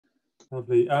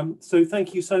Lovely. So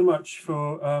thank you so much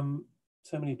for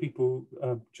so many people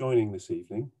joining this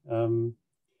evening.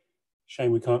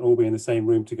 Shame we can't all be in the same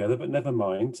room together, but never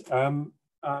mind. I'm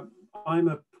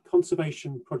a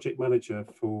conservation project manager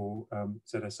for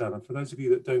ZSL. And for those of you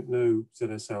that don't know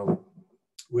ZSL,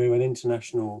 we're an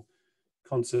international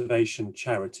conservation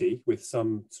charity with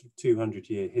some sort of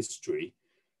 200-year history.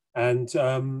 And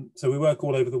so we work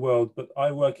all over the world, but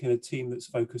I work in a team that's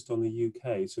focused on the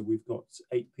UK. So we've got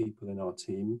 8 people in our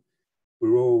team.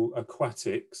 We're all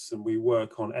aquatics and we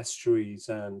work on estuaries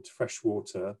and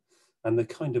freshwater. And the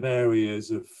kind of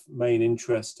areas of main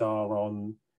interest are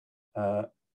on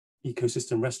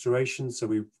ecosystem restoration. So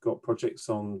we've got projects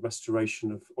on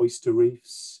restoration of oyster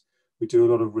reefs. We do a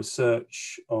lot of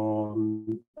research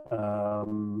on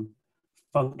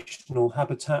functional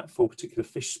habitat for particular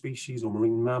fish species or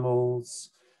marine mammals,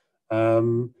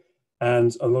 and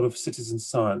a lot of citizen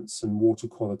science and water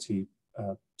quality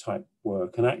type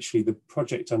work. And actually the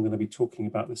project I'm going to be talking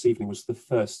about this evening was the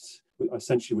first,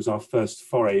 essentially was our first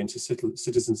foray into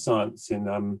citizen science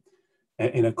in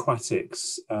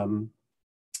aquatics.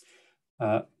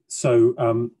 Yeah,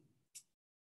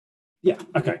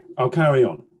 okay, I'll carry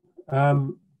on.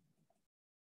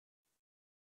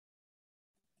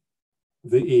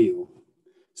 The eel.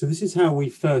 So this is how we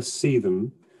first see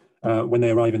them when they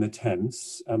arrive in the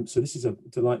Thames. So this is a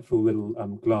delightful little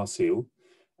glass eel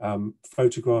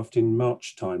photographed in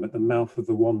March time at the mouth of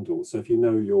the Wandle. So if you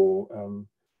know your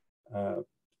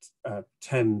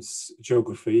Thames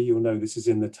geography, you'll know this is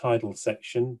in the tidal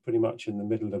section, pretty much in the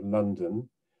middle of London.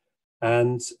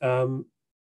 And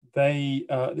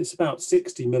it's about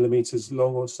 60 millimeters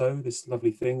long or so, this lovely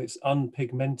thing. It's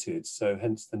unpigmented, so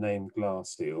hence the name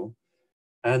glass eel.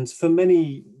 And for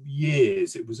many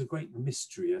years, it was a great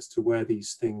mystery as to where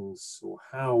these things, or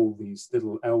how these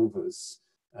little elvers,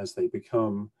 as they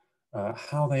become,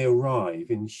 how they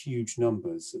arrive in huge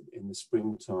numbers in the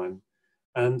springtime.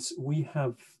 And we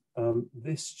have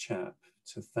this chap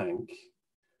to thank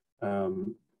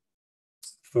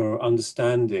for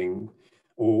understanding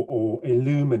or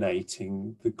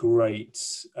illuminating the great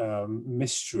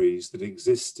mysteries that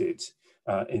existed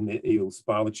in the eel's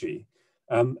biology.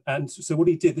 And so what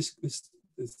he did,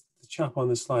 the chap on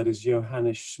the slide is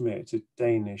Johannes Schmidt, a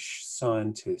Danish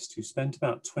scientist who spent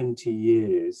about 20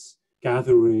 years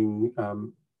gathering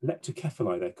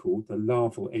leptocephali, they're called, the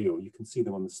larval eel. You can see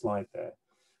them on the slide there.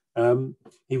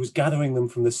 He was gathering them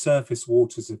from the surface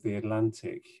waters of the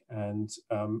Atlantic, and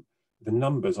the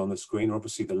numbers on the screen are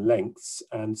obviously the lengths.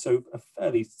 And so a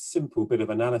fairly simple bit of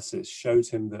analysis showed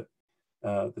him that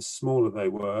the smaller they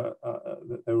were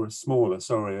smaller,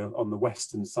 sorry, on the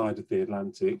western side of the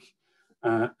Atlantic,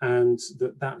 and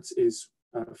that's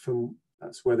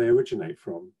where they originate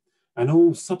from. And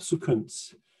all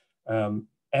subsequent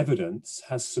evidence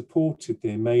has supported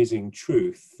the amazing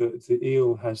truth that the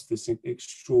eel has this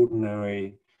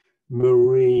extraordinary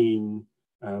marine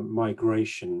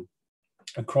migration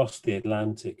across the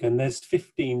Atlantic. And there's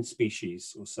 15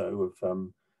 species or so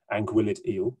of anguillid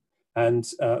eel. And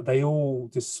they all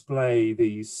display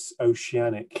these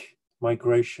oceanic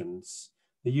migrations.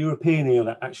 The European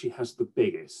eel actually has the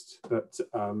biggest, but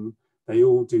they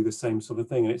all do the same sort of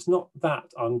thing. And it's not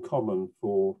that uncommon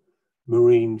for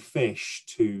marine fish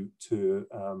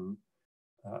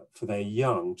for their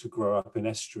young to grow up in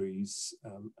estuaries,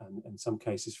 and in some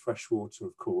cases freshwater,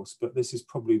 of course. But this is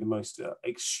probably the most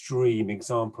extreme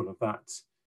example of that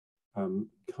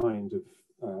kind of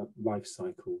life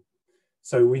cycle.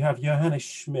 So we have Johannes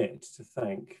Schmidt to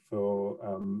thank for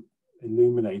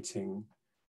illuminating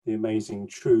the amazing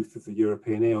truth of the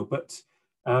European eel. But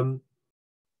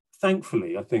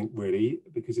thankfully, I think really,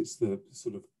 because it's the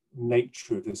sort of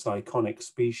nature of this iconic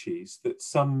species, that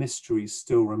some mysteries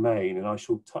still remain, and I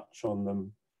shall touch on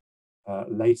them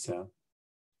later.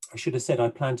 I should have said I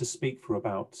plan to speak for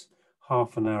about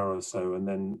half an hour or so, and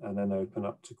then open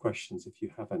up to questions if you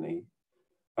have any.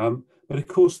 But of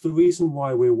course, the reason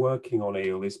why we're working on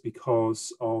eel is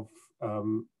because of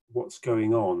what's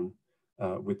going on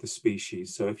with the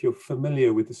species. So if you're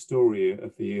familiar with the story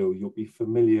of the eel, you'll be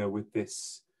familiar with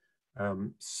this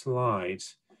slide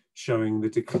showing the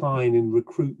decline in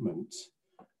recruitment.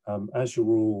 As you're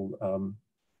all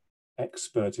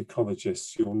expert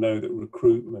ecologists, you'll know that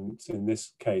recruitment in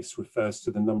this case refers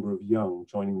to the number of young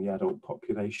joining the adult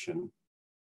population.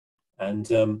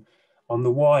 And on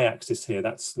the y-axis here,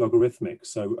 that's logarithmic.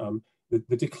 So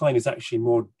the decline is actually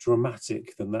more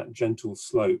dramatic than that gentle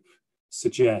slope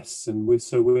suggests. And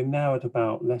we're now at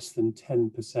about less than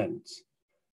 10%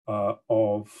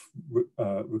 of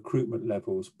recruitment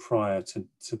levels prior to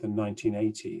the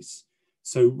 1980s.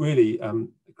 So really,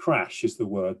 crash is the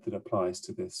word that applies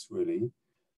to this, really.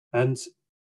 And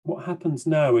what happens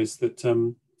now is that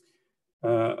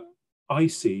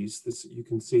ICES, this, you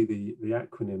can see the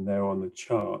acronym there on the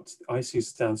chart. ICES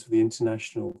stands for the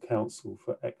International Council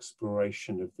for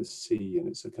Exploration of the Sea, and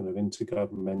it's a kind of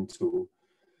intergovernmental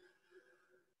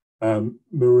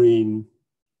marine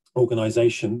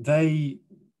organization. They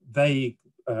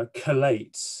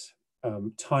collate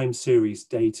time series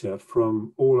data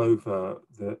from all over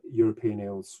the European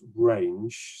eels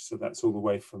range. So that's all the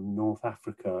way from North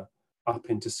Africa up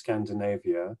into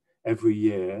Scandinavia every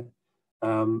year.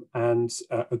 And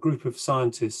a group of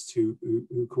scientists who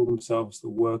call themselves the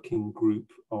Working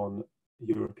Group on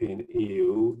European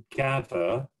Eel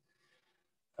gather,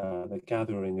 the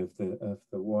gathering of the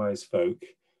wise folk,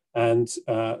 and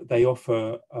they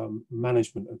offer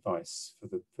management advice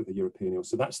for the European eel.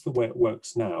 So that's the way it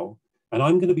works now. And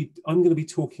I'm going to be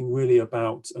talking really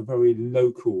about a very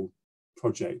local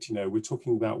project. You know, we're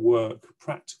talking about work,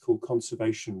 practical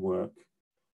conservation work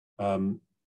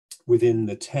within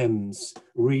the Thames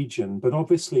region. But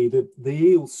obviously, the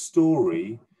eel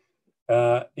story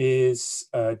is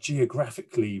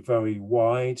geographically very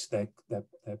wide. They're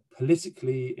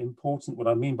politically important. What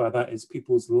I mean by that is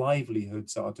people's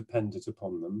livelihoods are dependent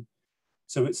upon them.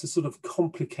 So it's a sort of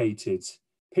complicated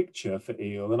picture for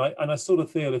eel. And I sort of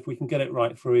feel if we can get it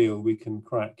right for eel, we can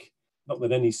crack, not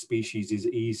that any species is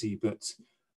easy, but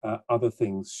other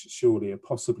things surely are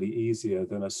possibly easier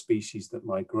than a species that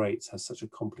migrates, has such a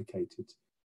complicated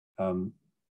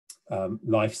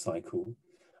life cycle.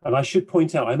 And I should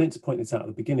point out, I meant to point this out at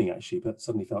the beginning actually, but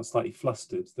suddenly felt slightly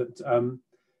flustered, that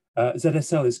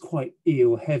ZSL is quite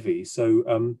eel heavy.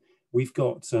 So we've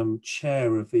got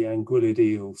chair of the Anguilla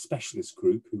eel specialist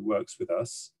group who works with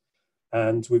us.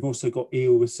 And we've also got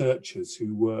eel researchers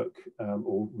who work,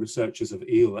 or researchers of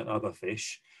eel and other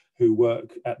fish, who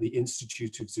work at the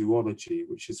Institute of Zoology,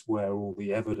 which is where all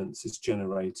the evidence is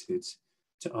generated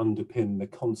to underpin the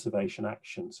conservation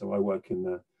action. So I work in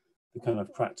the kind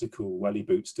of practical welly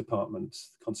boots department,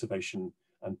 conservation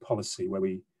and policy, where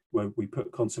we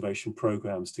put conservation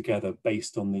programs together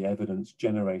based on the evidence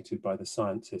generated by the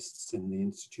scientists in the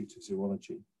Institute of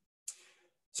Zoology.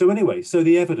 So anyway, so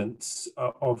the evidence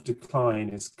of decline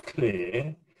is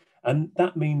clear, and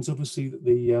that means obviously that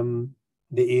the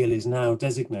eel is now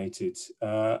designated in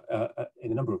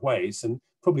a number of ways, and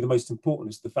probably the most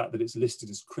important is the fact that it's listed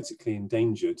as critically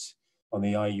endangered on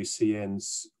the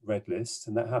IUCN's red list,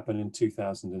 and that happened in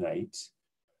 2008.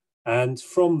 And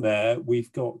from there,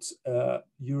 we've got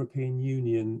European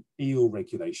Union eel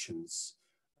regulations,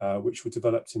 which were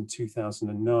developed in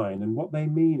 2009. And what they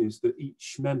mean is that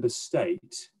each member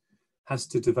state has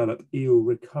to develop eel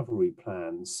recovery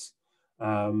plans.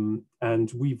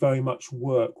 And we very much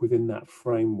work within that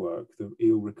framework, the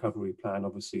eel recovery plan,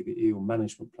 obviously the eel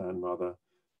management plan rather,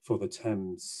 for the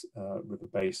Thames River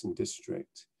Basin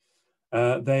District.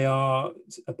 They are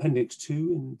Appendix 2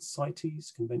 in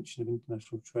CITES, Convention of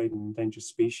International Trade in Endangered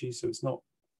Species. So it's not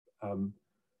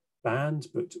banned,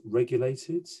 but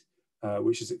regulated,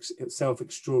 which is itself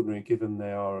extraordinary given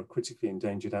they are a critically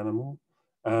endangered animal.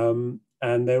 And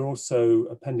they're also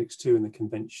Appendix 2 in the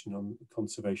Convention on the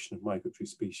Conservation of Migratory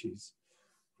Species,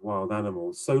 wild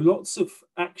animals. So lots of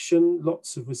action,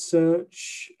 lots of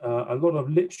research, a lot of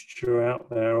literature out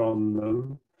there on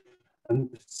them,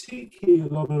 and particularly a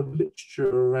lot of literature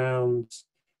around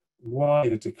why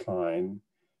the decline.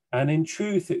 And in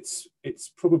truth, it's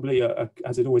probably,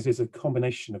 as it always is, a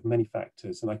combination of many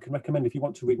factors. And I can recommend, if you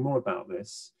want to read more about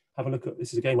this, have a look at,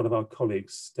 this is again one of our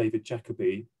colleagues, David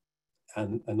Jacoby,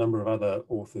 and a number of other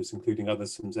authors, including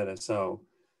others from ZSL,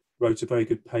 wrote a very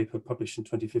good paper published in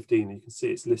 2015. You can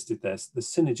see it's listed there, the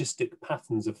synergistic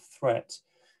patterns of threat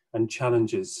and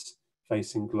challenges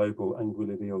facing global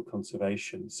anguilla eel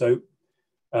conservation. So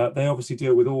they obviously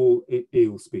deal with all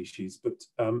eel species, but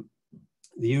the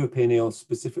European eel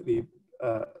specifically,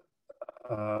 the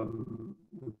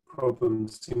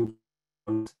problems seem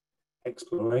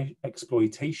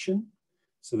exploitation.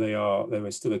 So there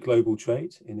is still a global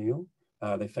trade in eel.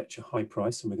 They fetch a high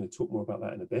price, and we're going to talk more about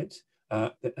that in a bit.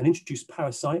 An introduced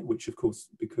parasite, which of course,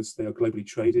 because they are globally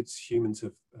traded, humans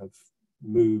have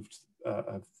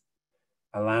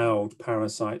allowed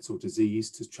parasites or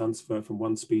disease to transfer from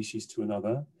one species to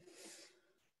another.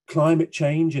 Climate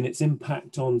change and its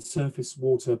impact on surface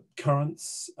water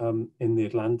currents in the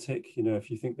Atlantic. You know, if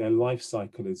you think their life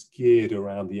cycle is geared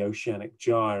around the oceanic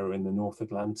gyre in the North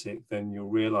Atlantic, then you'll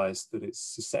realize that it's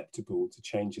susceptible to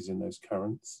changes in those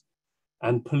currents.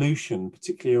 And pollution,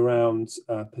 particularly around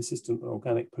persistent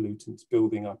organic pollutants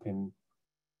building up in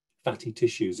fatty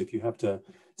tissues. If you have to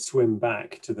swim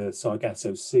back to the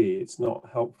Sargasso Sea, it's not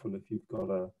helpful if you've got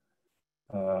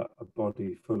a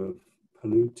body full of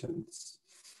pollutants.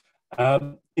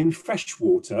 In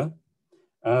freshwater,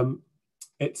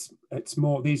 it's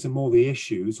more, these are more the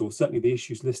issues, or certainly the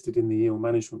issues listed in the eel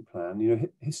management plan. You know,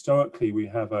 historically we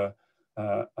have a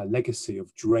legacy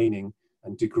of draining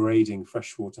and degrading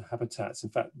freshwater habitats. In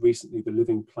fact, recently the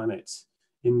Living Planet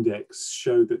Index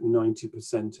showed that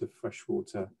 90% of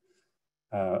freshwater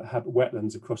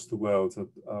wetlands across the world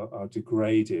are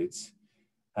degraded,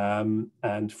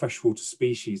 and freshwater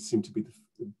species seem to be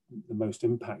the most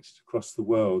impacted across the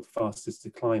world, fastest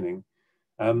declining.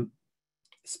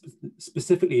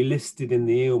 Specifically listed in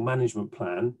the eel management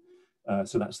plan,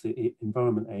 so that's the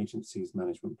Environment Agency's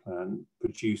management plan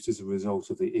produced as a result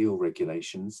of the eel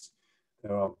regulations.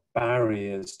 There are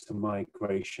barriers to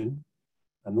migration,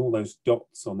 and all those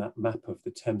dots on that map of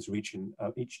the Thames region,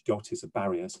 each dot is a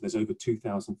barrier. So there's over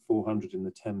 2,400 in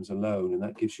the Thames alone, and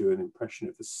that gives you an impression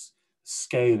of the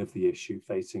scale of the issue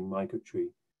facing migratory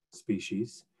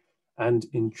species. And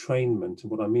entrainment,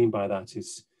 and what I mean by that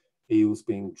is eels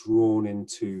being drawn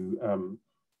into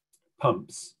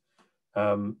pumps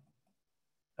and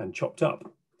chopped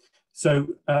up.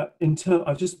 So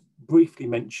I'll just briefly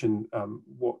mention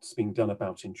what's being done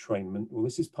about entrainment. Well,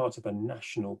 this is part of a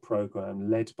national program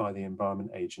led by the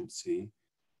Environment Agency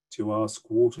to ask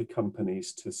water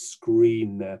companies to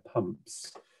screen their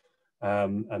pumps.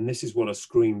 And this is what a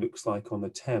screen looks like on the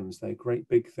Thames. They're great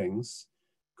big things.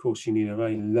 Of course, you need a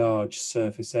very large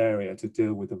surface area to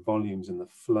deal with the volumes and the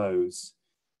flows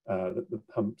that the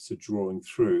pumps are drawing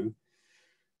through.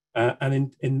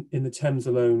 And in the Thames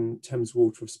alone, Thames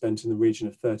Water have spent in the region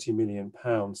of £30 million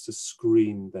to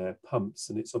screen their pumps.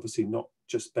 And it's obviously not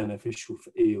just beneficial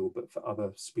for eel, but for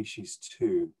other species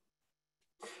too.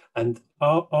 And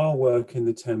our work in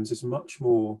the Thames is much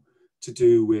more to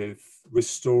do with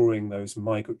restoring those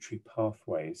migratory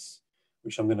pathways,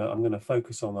 which I'm gonna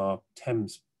focus on our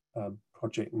Thames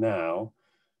project now.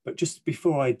 But just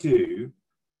before I do,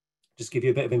 just give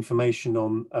you a bit of information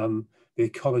on the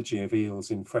ecology of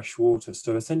eels in fresh water.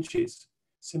 So essentially it's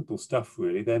simple stuff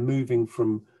really. They're moving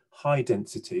from high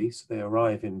density, so they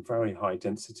arrive in very high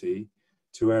density,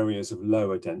 to areas of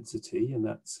lower density, and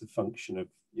that's a function of,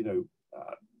 you know,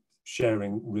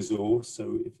 sharing resource.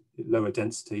 So if lower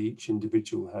density, each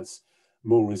individual has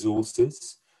more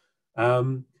resources.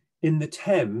 In the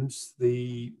Thames,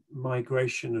 the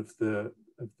migration of the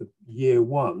year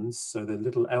ones, so the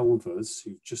little elvers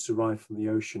who've just arrived from the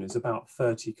ocean, is about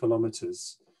 30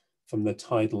 kilometers from the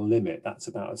tidal limit. That's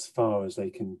about as far as they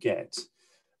can get.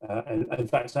 And in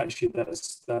fact, actually,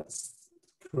 that's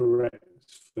correct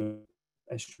for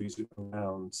estuaries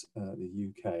around the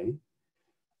UK.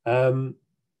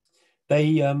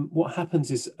 What happens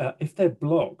is if they're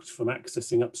blocked from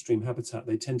accessing upstream habitat,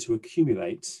 they tend to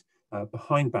accumulate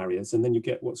behind barriers, and then you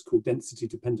get what's called density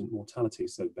dependent mortality.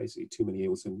 So basically too many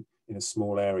eels in a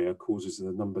small area causes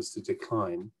the numbers to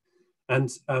decline. And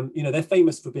you know, they're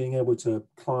famous for being able to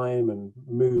climb and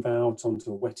move out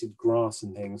onto wetted grass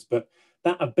and things, but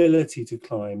that ability to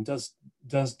climb does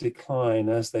decline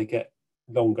as they get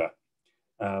longer.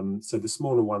 So the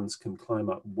smaller ones can climb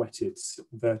up wetted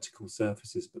vertical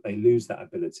surfaces, but they lose that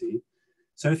ability.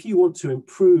 So if you want to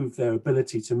improve their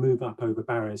ability to move up over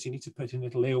barriers, you need to put in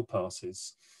little eel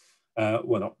passes.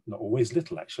 Well, not always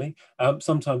little, actually,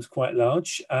 sometimes quite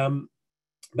large,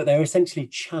 but they're essentially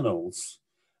channels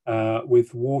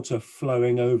with water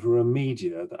flowing over a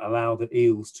media that allow the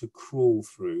eels to crawl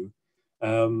through.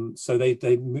 So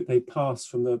they pass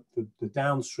from the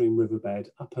downstream riverbed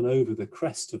up and over the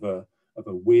crest of a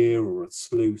weir or a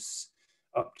sluice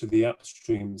up to the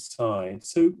upstream side.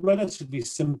 So relatively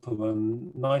simple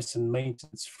and nice and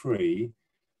maintenance free,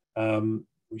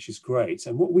 which is great.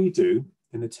 And what we do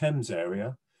in the Thames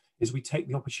area is we take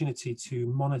the opportunity to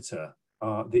monitor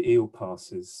the eel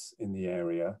passes in the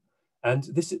area. And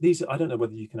these, I don't know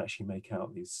whether you can actually make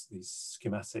out these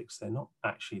schematics. They're not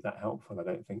actually that helpful, I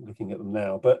don't think, looking at them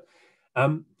now. But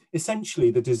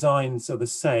essentially the designs are the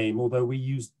same, although we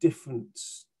use different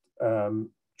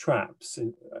traps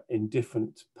in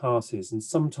different passes, and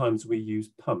sometimes we use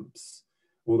pumps.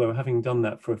 Although having done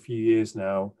that for a few years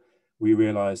now, we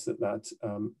realize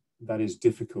that is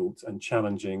difficult and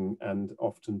challenging, and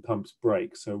often pumps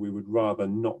break, so we would rather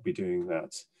not be doing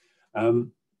that.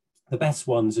 The best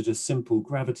ones are just simple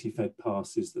gravity-fed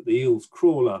passes that the eels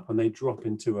crawl up and they drop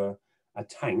into a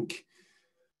tank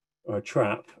or a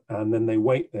trap, and then they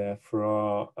wait there for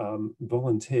our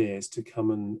volunteers to come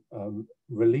and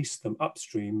release them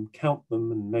upstream, count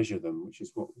them and measure them, which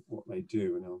is what they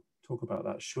do, and I'll talk about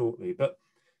that shortly. But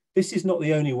this is not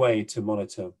the only way to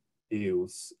monitor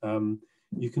eels.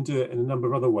 You can do it in a number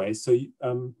of other ways. So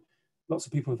lots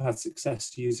of people have had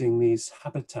success using these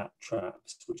habitat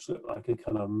traps, which look like a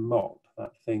kind of mop.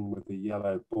 That thing with the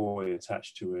yellow buoy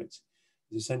attached to it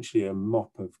is essentially a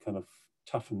mop of kind of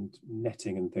toughened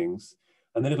netting and things.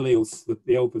 And the little eels, the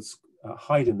elbers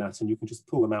hide in that, and you can just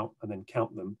pull them out and then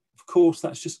count them. Of course,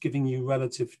 that's just giving you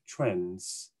relative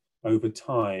trends over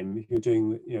time. If you're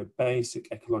doing, you know, basic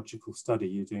ecological study,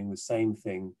 you're doing the same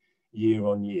thing year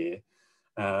on year.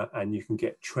 And you can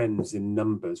get trends in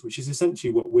numbers, which is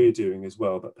essentially what we're doing as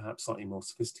well, but perhaps slightly more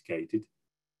sophisticated.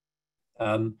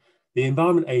 The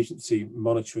Environment Agency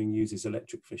monitoring uses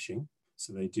electric fishing.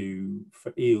 So they do,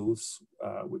 for eels,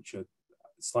 which are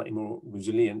slightly more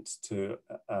resilient to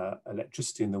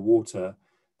electricity in the water,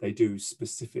 they do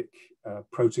specific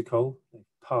protocol. They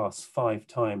pass 5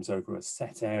 times over a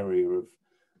set area of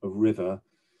river,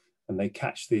 and they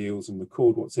catch the eels and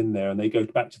record what's in there, and they go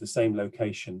back to the same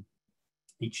location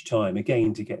each time,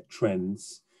 again, to get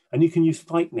trends. And you can use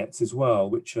fight nets as well,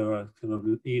 which are a kind of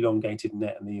elongated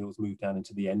net, and the eels move down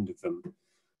into the end of them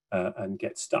and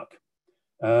get stuck.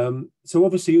 So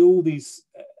obviously all these,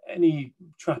 any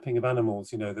trapping of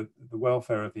animals, you know, the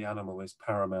welfare of the animal is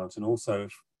paramount. And also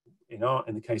in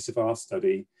the case of our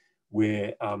study,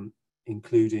 we're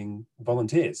including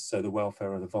volunteers. So the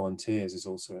welfare of the volunteers is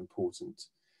also important.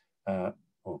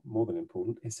 Or more than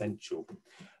important, essential.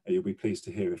 You'll be pleased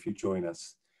to hear if you join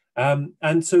us.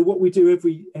 And so what we do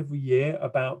every year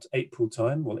about April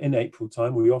time, well, in April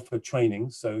time, we offer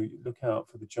training. So look out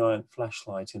for the giant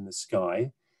flashlight in the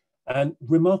sky. And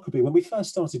remarkably, when we first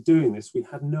started doing this, we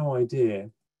had no idea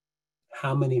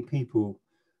how many people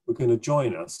were going to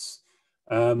join us.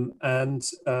 We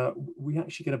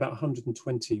actually get about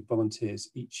 120 volunteers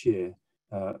each year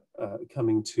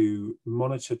coming to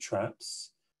monitor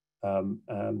traps,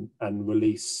 and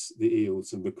release the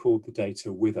eels and record the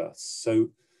data with us. So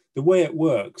the way it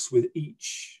works with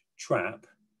each trap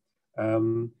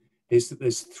is that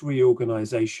there's 3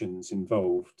 organizations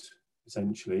involved,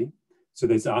 essentially. So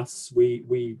there's us,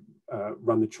 we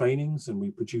run the trainings and we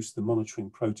produce the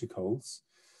monitoring protocols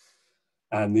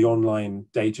and the online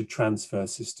data transfer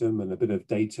system and a bit of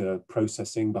data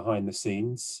processing behind the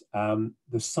scenes.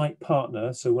 The site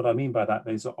partner, so what I mean by that,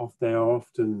 they are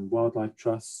often wildlife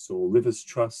trusts or rivers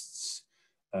trusts,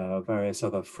 various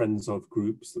other friends of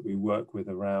groups that we work with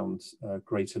around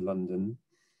Greater London.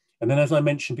 And then, as I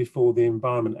mentioned before, the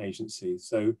Environment Agency.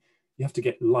 So you have to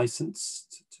get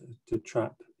licensed to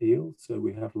trap eel. So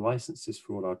we have licenses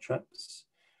for all our traps.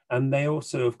 And they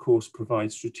also, of course,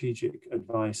 provide strategic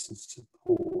advice and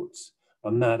support.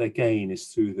 And that, again, is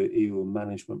through the eel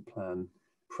management plan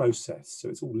process. So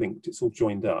it's all linked, it's all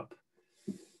joined up.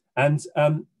 And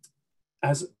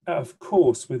as, of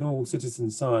course, with all citizen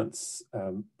science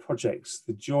projects,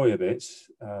 the joy of it,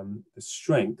 the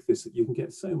strength is that you can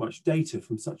get so much data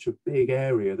from such a big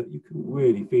area that you can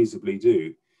really feasibly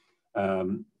do.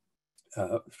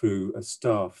 Through a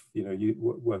staff, you know,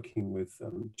 working with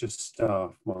just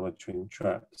staff monitoring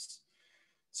traps.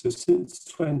 So since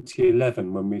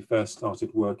 2011, when we first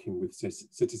started working with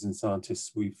citizen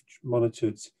scientists, we've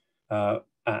monitored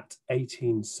at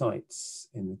 18 sites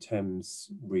in the Thames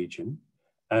region.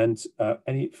 And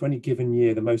for any given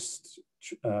year, the most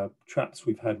traps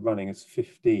we've had running is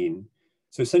 15.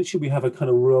 So essentially we have a kind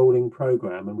of rolling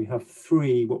program, and we have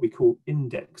 3 what we call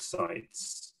index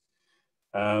sites,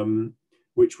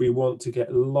 which we want to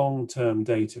get long-term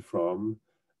data from.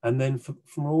 And then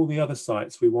from all the other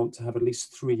sites, we want to have at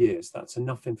least 3 years. That's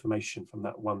enough information from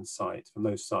that one site, from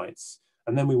those sites.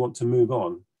 And then we want to move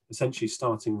on, essentially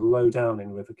starting low down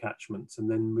in river catchments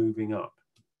and then moving up.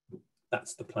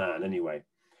 That's the plan anyway.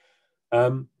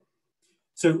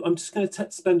 So I'm just going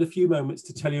to spend a few moments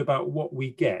to tell you about what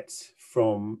we get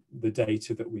from the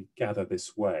data that we gather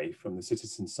this way from the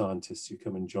citizen scientists who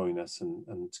come and join us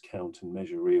and count and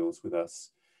measure eels with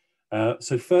us.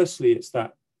 So firstly, it's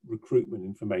that recruitment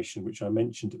information, which I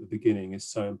mentioned at the beginning is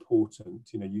so important.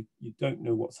 You know, you don't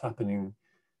know what's happening.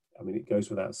 I mean, it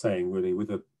goes without saying, really, with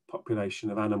a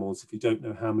population of animals, if you don't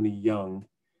know how many young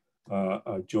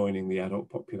are joining the adult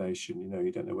population, you know,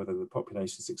 you don't know whether the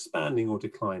population is expanding or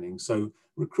declining. So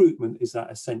recruitment is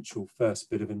that essential first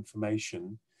bit of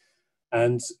information.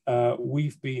 And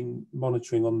we've been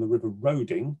monitoring on the River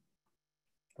Roding,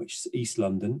 which is East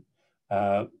London,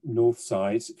 north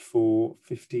side, for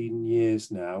 15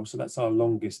 years now. So that's our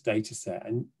longest data set.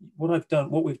 And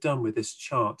what we've done with this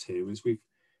chart here is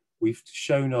we've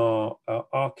shown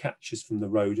our catches from the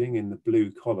Roding in the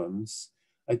blue columns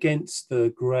against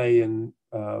the grey and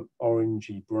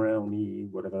orangey, browny,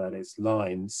 whatever that is,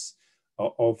 lines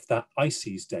of that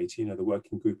ICES data, you know, the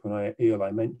working group on eel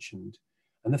I mentioned.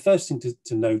 And the first thing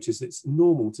to note is it's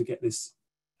normal to get this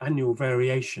annual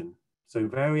variation. So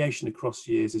variation across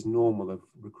years is normal of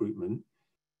recruitment.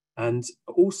 And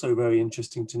also very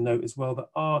interesting to note as well that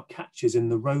our catches in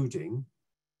the Roding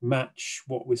match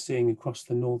what we're seeing across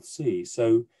the North Sea.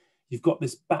 So you've got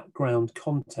this background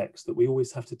context that we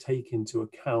always have to take into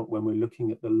account when we're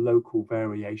looking at the local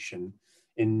variation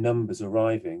in numbers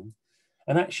arriving.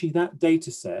 And actually that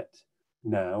data set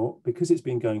now, because it's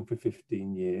been going for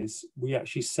 15 years, we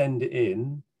actually send it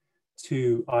in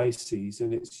to ICES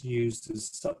and it's used as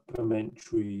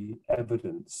supplementary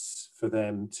evidence for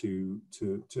them to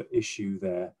issue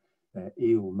their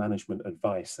eel management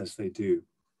advice as they do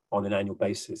on an annual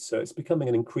basis. So it's becoming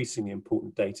an increasingly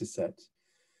important data set.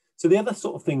 So the other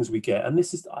sort of things we get, and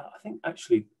this is, I think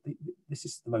actually, this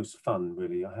is the most fun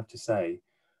really, I have to say,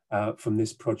 from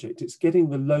this project, it's getting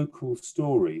the local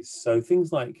stories. So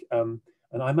things like, and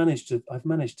I've managed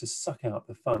to suck out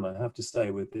the fun, I have to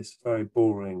say, with this very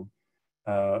boring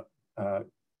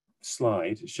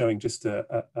slide showing just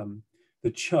the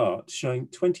chart showing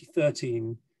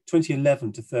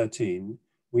 2011 to 13.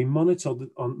 We monitored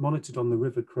on the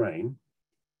River Crane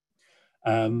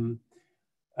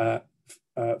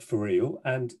for eel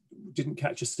and didn't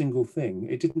catch a single thing.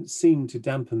 It didn't seem to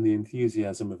dampen the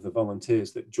enthusiasm of the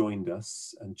volunteers that joined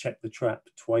us and checked the trap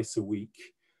twice a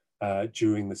week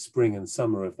during the spring and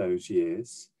summer of those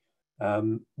years.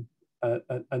 And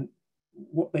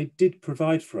what they did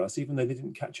provide for us, even though they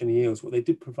didn't catch any eels, what they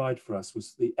did provide for us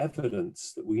was the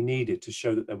evidence that we needed to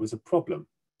show that there was a problem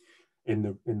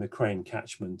in the Crane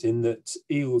catchment, in that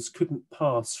eels couldn't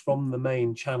pass from the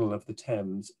main channel of the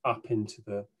Thames up into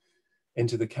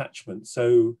the catchment.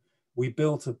 So we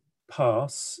built a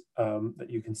pass that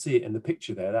you can see it in the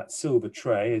picture there. That silver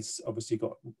tray has obviously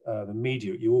got the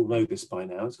media. You all know this by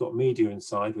now. It's got media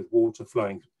inside with water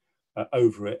flowing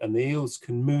over it, and the eels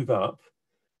can move up.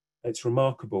 It's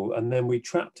remarkable. And then we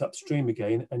trapped upstream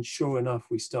again, and sure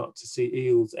enough, we start to see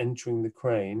eels entering the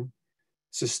Crane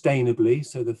sustainably.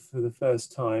 So for the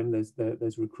first time,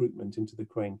 there's recruitment into the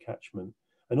Crane catchment,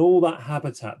 and all that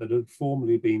habitat that had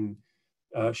formerly been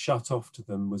shut off to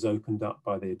them was opened up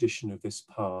by the addition of this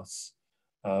pass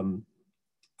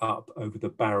up over the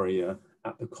barrier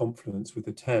at the confluence with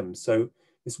the Thames. So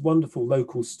this wonderful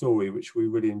local story, which we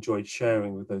really enjoyed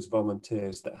sharing with those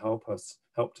volunteers that helped us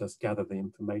gather the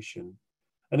information.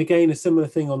 And again, a similar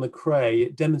thing on the Cray,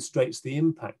 it demonstrates the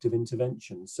impact of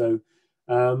intervention. So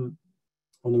on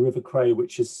the River Cray,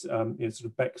 which is sort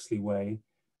of Bexley Way,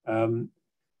 going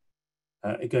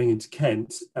into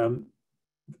Kent,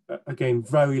 again,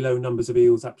 very low numbers of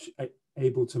eels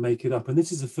able to make it up. And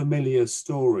this is a familiar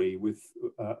story with,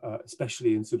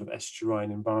 especially in sort of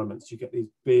estuarine environments, you get these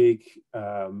big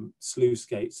sluice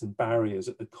gates and barriers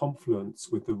at the confluence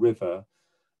with the river,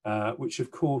 which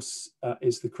of course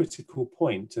is the critical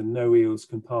point, and no eels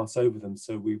can pass over them.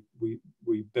 So we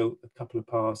built a couple of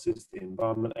passes, the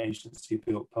Environment Agency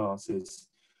built passes,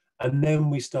 and then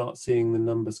we start seeing the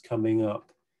numbers coming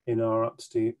up in our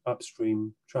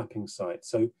upstream trapping site.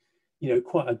 So,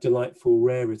 quite a delightful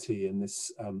rarity in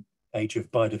this age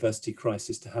of biodiversity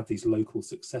crisis to have these local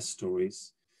success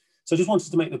stories. So I just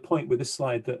wanted to make the point with this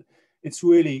slide that it's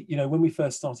really, when we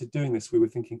first started doing this, we were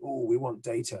thinking, oh, we want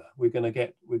data. We're going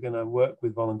to work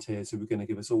with volunteers who are going to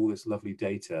give us all this lovely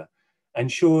data.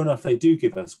 And sure enough, they do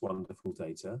give us wonderful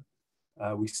data.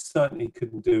 We certainly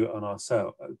couldn't do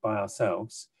it by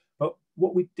ourselves. But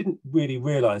what we didn't really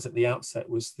realize at the outset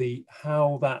was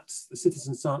how the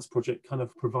Citizen Science Project kind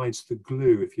of provides the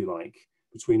glue, if you like,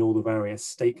 between all the various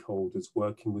stakeholders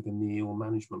working within the eel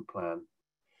management plan.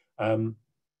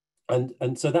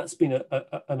 And so that's been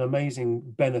an amazing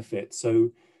benefit. So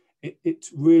it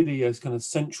really is kind of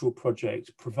central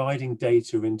project providing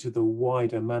data into the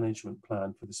wider management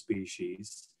plan for the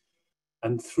species.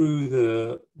 And through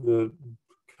the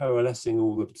coalescing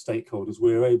all the stakeholders,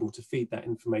 we're able to feed that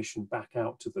information back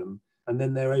out to them, and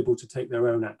then they're able to take their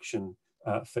own action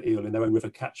for eel in their own river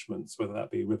catchments, whether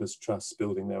that be rivers trusts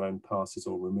building their own passes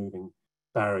or removing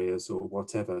barriers or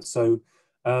whatever. So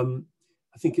I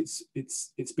think it's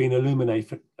been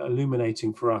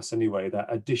illuminating for us anyway,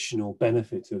 that additional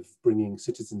benefit of bringing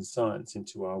citizen science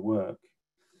into our work.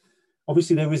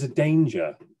 Obviously, there is a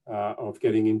danger of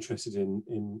getting interested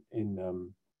in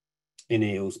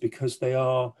eels because they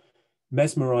are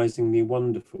mesmerizingly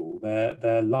wonderful.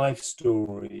 Their life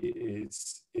story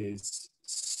is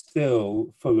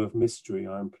still full of mystery,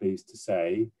 I'm pleased to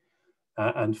say,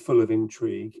 and full of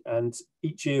intrigue. And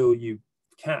each eel you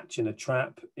catch in a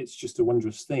trap, it's just a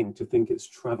wondrous thing to think it's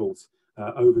traveled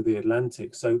over the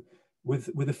Atlantic. So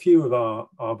with a few of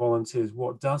our volunteers,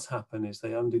 what does happen is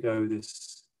they undergo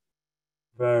this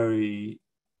very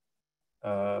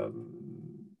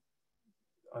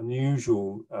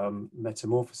unusual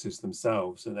metamorphoses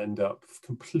themselves and end up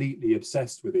completely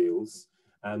obsessed with eels.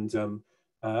 And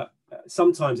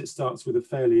sometimes it starts with a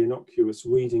fairly innocuous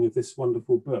reading of this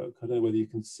wonderful book. I don't know whether you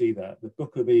can see that, The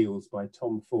Book of Eels by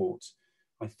Tom Fort.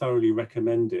 I thoroughly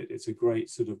recommend it. It's a great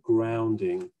sort of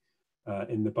grounding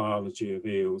in the biology of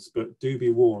eels, but do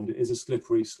be warned, it is a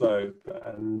slippery slope,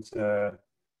 and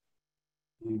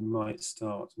you might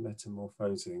start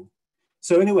metamorphosing.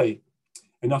 So anyway,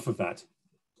 enough of that.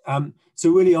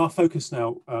 So really our focus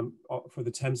now for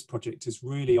the Thames project is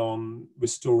really on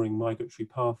restoring migratory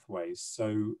pathways.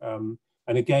 So,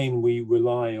 and again, we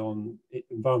rely on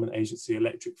Environment Agency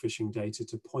electric fishing data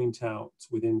to point out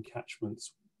within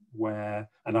catchments where,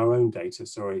 and our own data,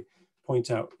 sorry,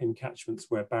 point out in catchments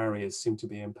where barriers seem to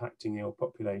be impacting eel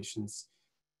populations.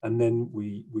 And then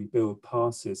we build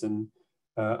passes, and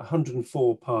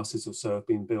 104 passes or so have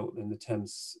been built in the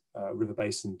Thames River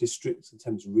Basin district, the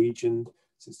Thames region,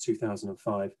 since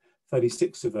 2005.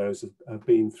 36 of those have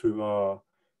been through our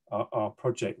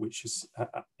project, which has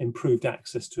improved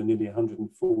access to nearly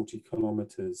 140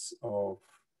 kilometres of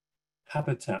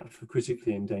habitat for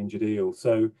critically endangered eel.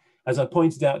 So, as I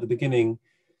pointed out at the beginning,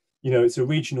 you know, it's a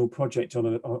regional project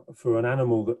for an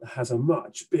animal that has a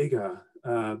much bigger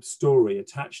story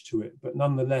attached to it, but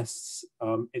nonetheless,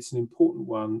 it's an important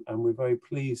one, and we're very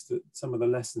pleased that some of the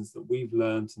lessons that we've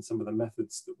learned and some of the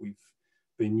methods that we've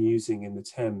been using in the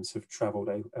Thames have travelled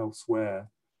elsewhere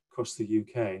across the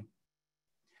UK.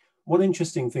 One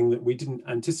interesting thing that we didn't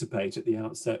anticipate at the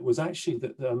outset was actually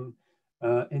that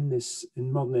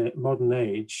in modern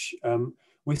age,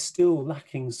 we're still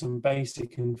lacking some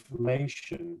basic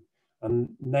information, and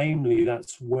namely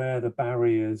that's where the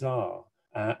barriers are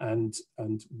and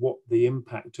what the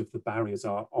impact of the barriers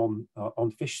are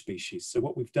on fish species. So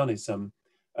what we've done is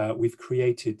we've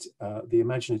created the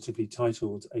imaginatively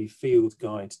titled A Field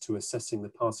Guide to Assessing the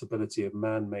Passability of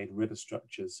Man-Made River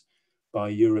Structures by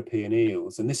European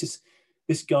Eels. And this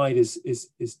guide is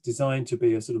designed to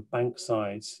be a sort of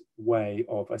bankside way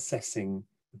of assessing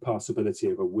the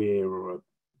passability of a weir or a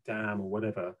dam or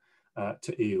whatever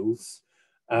to eels.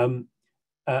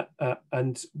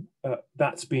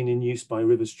 That's been in use by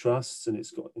Rivers Trusts, and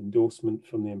it's got endorsement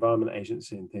from the Environment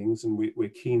Agency and things, and we're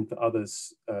keen for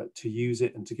others to use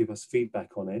it and to give us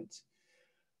feedback on it.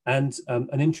 And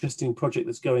an interesting project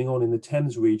that's going on in the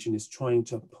Thames region is trying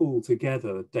to pull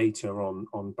together data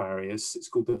on barriers. It's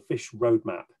called the Fish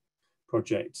Roadmap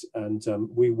project, and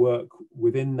we work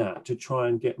within that to try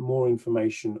and get more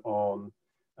information on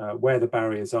where the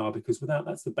barriers are, because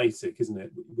that's the basic, isn't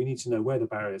it? We need to know where the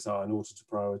barriers are in order to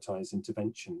prioritise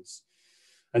interventions.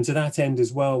 And to that end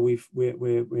as well, we're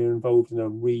involved in a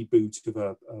reboot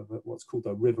of what's called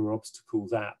a River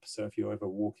Obstacles app. So if you're ever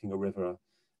walking a river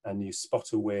and you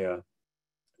spot a weir,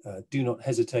 do not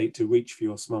hesitate to reach for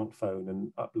your smartphone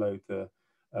and upload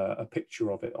a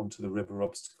picture of it onto the River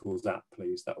Obstacles app,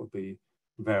 please. That would be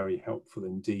very helpful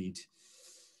indeed.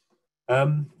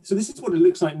 So this is what it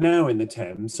looks like now in the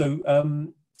Thames. So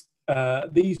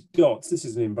these dots, this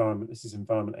is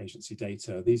Environment Agency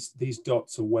data. These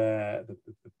dots are where the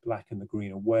black and the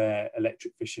green are where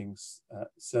electric fishing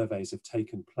surveys have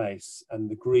taken place, and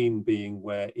the green being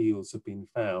where eels have been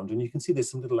found. And you can see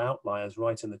there's some little outliers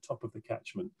right in the top of the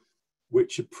catchment,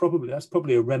 which are that's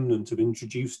probably a remnant of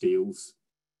introduced eels.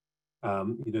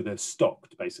 You know, they're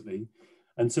stocked basically.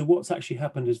 And so what's actually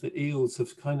happened is that eels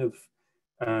have kind of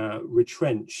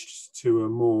retrenched to a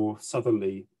more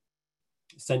southerly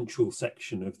central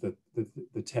section of the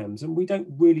Thames, and we don't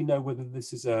really know whether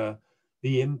this is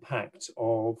the impact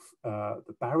of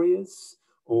the barriers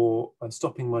or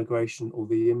stopping migration, or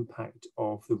the impact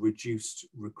of the reduced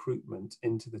recruitment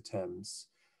into the Thames.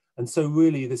 And so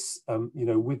really this, you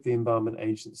know, with the Environment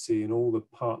Agency and all the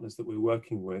partners that we're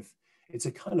working with, it's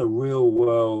a kind of real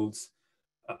world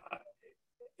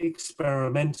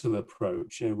experimental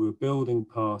approach. You know, we're building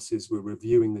passes, we're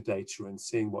reviewing the data and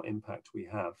seeing what impact we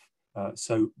have.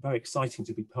 So very exciting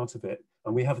to be part of it.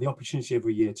 And we have the opportunity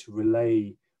every year to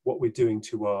relay what we're doing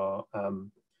to our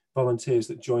volunteers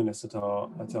that join us at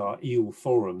our eel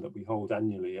forum that we hold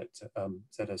annually at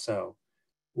ZSL.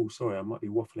 Oh, sorry, I might be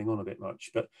waffling on a bit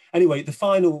much. But anyway, the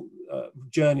final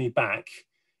journey back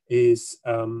is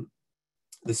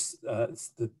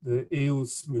the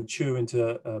eels mature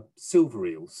into silver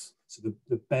eels. So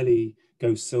the belly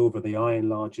goes silver, the eye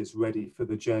enlarges, ready for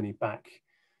the journey back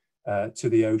to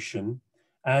the ocean.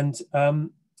 And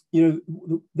you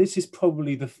know, this is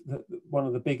probably one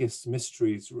of the biggest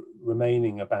mysteries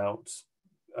remaining about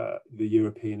the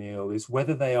European eel, is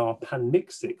whether they are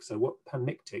panmixtic. So what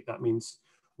panmictic, that means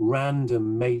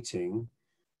random mating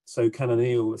So can an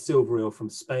eel, a silver eel from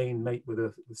Spain, mate with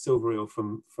a silver eel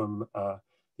from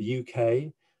the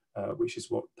UK, which is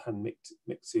what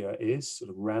panmixia is, sort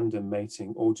of random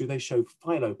mating, or do they show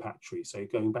philopatry, so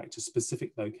going back to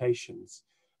specific locations?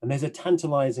 And there's a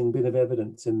tantalizing bit of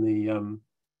evidence in the,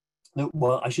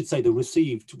 well, I should say the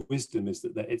received wisdom is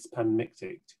that it's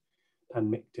panmictic,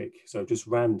 so just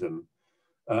random.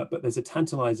 But there's a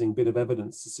tantalizing bit of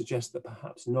evidence to suggest that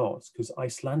perhaps not, because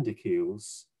Icelandic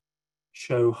eels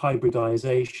show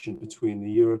hybridization between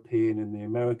the European and the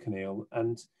American eel,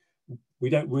 and we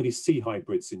don't really see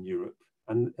hybrids in Europe.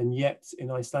 And yet in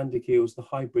Icelandic eels, the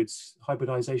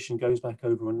hybridization goes back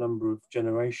over a number of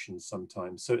generations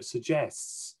sometimes. So it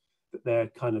suggests that they're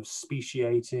kind of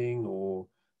speciating, or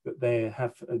that they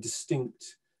have a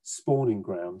distinct spawning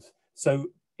ground. So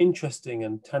interesting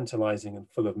and tantalizing and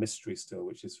full of mystery still,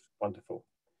 which is wonderful.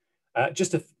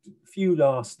 Just a few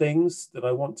last things that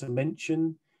I want to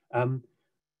mention.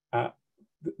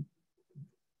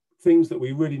 Things that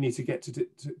we really need to get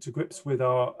to grips with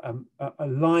are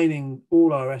aligning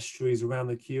all our estuaries around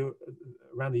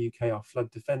the UK, our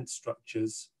flood defence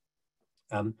structures.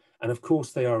 And of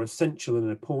course, they are essential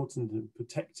and important in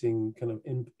protecting kind of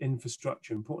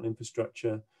infrastructure, important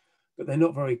infrastructure, but they're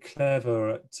not very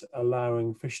clever at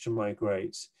allowing fish to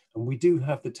migrate. And we do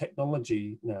have the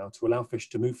technology now to allow fish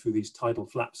to move through these tidal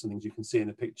flaps and things you can see in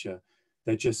the picture.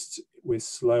 We're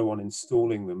slow on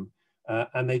installing them.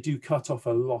 And they do cut off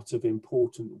a lot of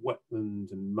important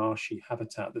wetland and marshy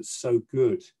habitat that's so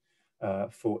good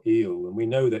for eel. And we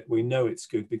know it's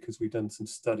good because we've done some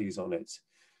studies on it.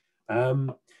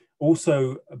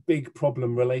 Also, a big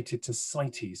problem related to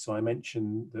CITES. So I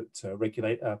mentioned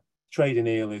that trade in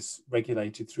eel is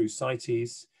regulated through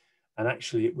CITES, and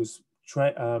actually it was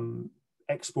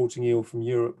exporting eel from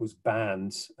Europe was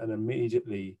banned, and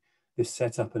immediately this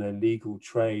set up an illegal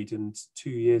trade. And 2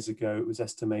 years ago, it was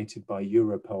estimated by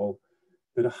Europol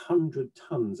that 100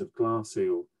 tons of glass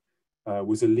eel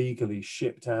was illegally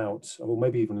shipped out, or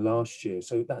maybe even last year.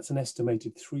 So that's an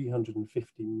estimated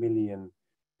 350 million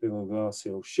bill glass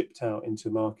eel shipped out into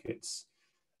markets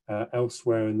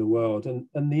elsewhere in the world. And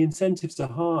the incentives are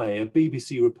high. A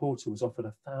BBC reporter was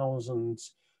offered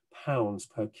 £1,000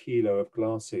 per kilo of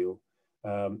glass eel,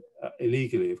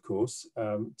 illegally, of course,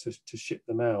 to ship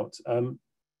them out. And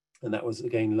that was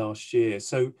again last year.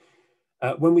 So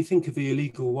when we think of the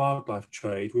illegal wildlife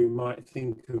trade, we might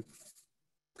think of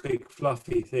big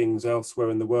fluffy things elsewhere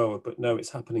in the world, but no,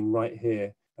 it's happening right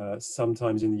here,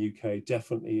 sometimes in the UK,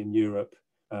 definitely in Europe.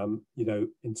 You know,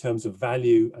 in terms of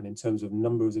value and in terms of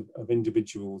numbers of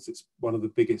individuals, it's one of the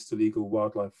biggest illegal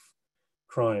wildlife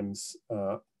crimes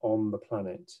on the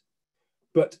planet.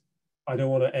 But I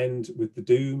don't want to end with the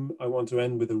doom. I want to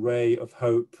end with a ray of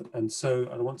hope. And so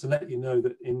I want to let you know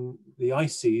that in the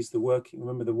ICES,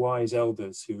 remember the wise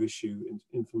elders who issue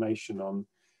information on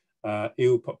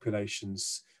eel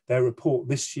populations, their report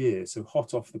this year, so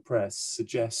hot off the press,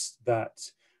 suggests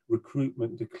that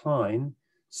recruitment decline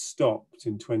stopped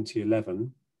in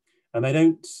 2011. And they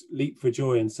don't leap for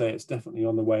joy and say it's definitely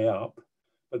on the way up,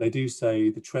 but they do say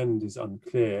the trend is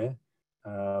unclear.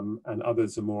 And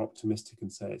others are more optimistic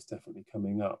and say it's definitely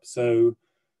coming up. So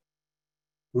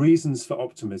reasons for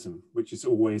optimism, which is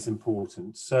always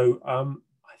important. So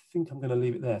I think I'm going to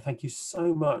leave it there. Thank you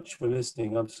so much for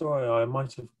listening. I'm sorry I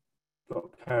might have got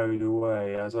carried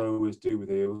away, as I always do with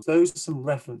eels. Those are some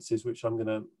references which are going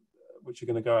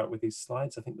to go out with these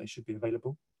slides. I think they should be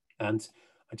available. And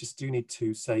I just do need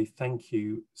to say thank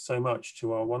you so much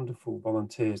to our wonderful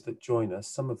volunteers that join us.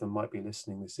 Some of them might be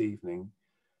listening this evening.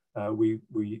 We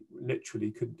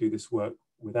literally couldn't do this work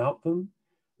without them.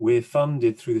 We're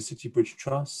funded through the City Bridge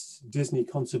Trust, Disney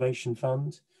Conservation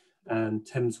Fund, and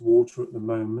Thames Water at the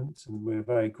moment, and we're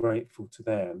very grateful to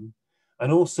them.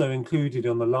 And also included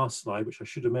on the last slide, which I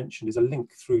should have mentioned, is a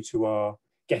link through to our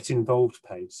Get Involved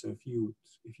page. So if you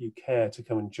care to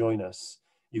come and join us,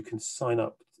 you can sign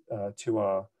up to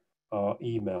our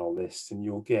email list, and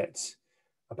you'll get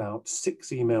about 6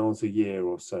 emails a year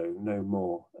or so, no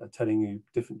more, telling you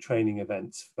different training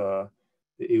events for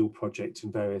the eel project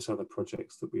and various other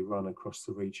projects that we run across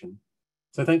the region.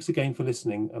 So thanks again for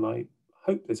listening, and I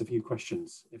hope there's a few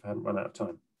questions if I haven't run out of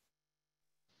time.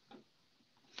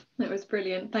 That was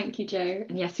brilliant. Thank you, Joe.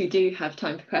 And yes, we do have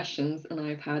time for questions, and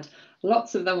I've had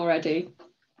lots of them already.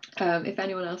 If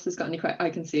anyone else has got any questions,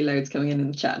 I can see loads coming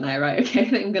in the chat now, right? Okay,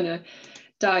 I'm going to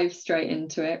dive straight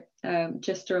into it.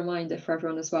 Just a reminder for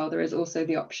everyone as well, there is also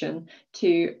the option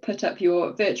to put up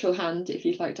your virtual hand if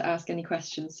you'd like to ask any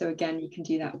questions. So again, you can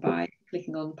do that by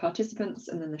clicking on participants,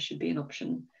 and then there should be an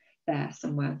option there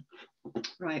somewhere.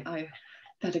 Right, I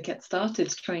better get started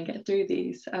to try and get through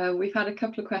these. We've had a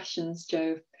couple of questions,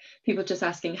 Joe. People just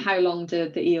asking, how long do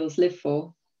the eels live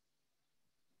for?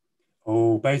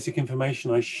 Oh, basic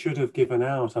information I should have given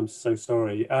out. I'm so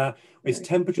sorry. It's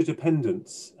temperature dependent,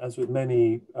 as with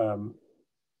many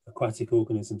aquatic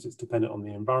organisms. It's dependent on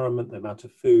the environment, the amount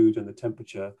of food, and the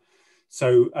temperature.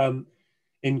 So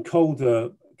in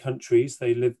colder countries,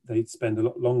 they spend a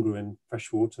lot longer in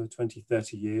freshwater, 20,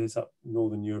 30 years, up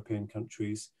northern European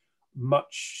countries.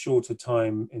 Much shorter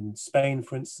time in Spain,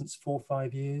 for instance, 4 or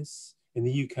 5 years. In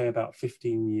the UK, about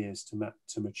 15 years to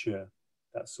mature,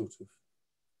 that sort of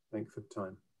length of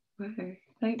time. Wow,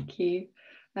 thank you.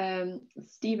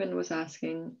 Stephen was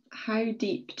asking, how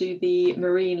deep do the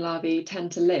marine larvae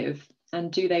tend to live? And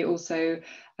do they also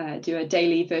do a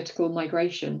daily vertical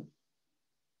migration?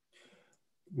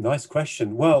 Nice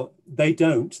question. Well, they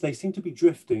don't. They seem to be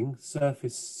drifting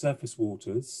surface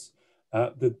waters.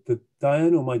 The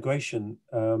diurnal migration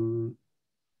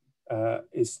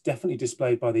is definitely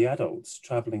displayed by the adults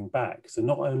traveling back. So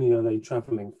not only are they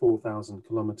traveling 4,000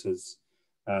 kilometers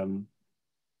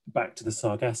back to the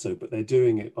Sargasso, but they're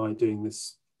doing it by doing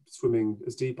this swimming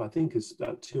as deep, I think, as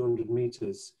about 200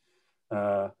 meters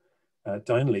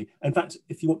diurnally. In fact,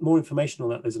 if you want more information on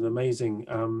that, there's an amazing,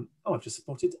 oh, I've just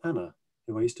spotted Anna,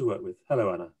 who I used to work with.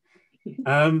 Hello, Anna.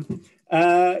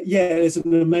 Yeah, there's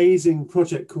an amazing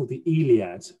project called the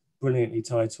Iliad, brilliantly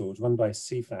titled, run by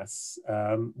CFAS,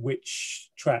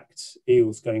 which tracked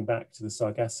eels going back to the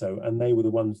Sargasso, and they were the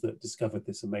ones that discovered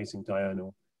this amazing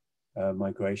diurnal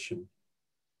migration,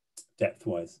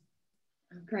 depth-wise.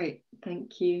 Great,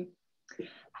 thank you.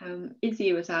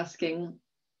 Izzy was asking,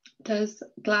 does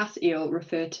glass eel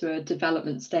refer to a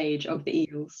development stage of the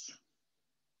eels?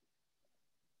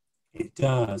 It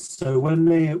does. So when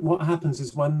what happens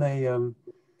is when they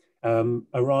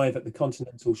arrive at the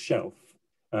continental shelf,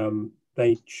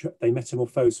 they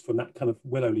metamorphose from that kind of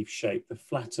willow leaf shape, the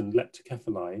flattened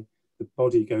leptocephali. The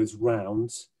body goes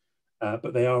round,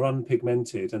 but they are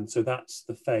unpigmented, and so that's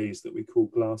the phase that we call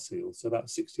glass eel. So about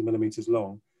 60 millimeters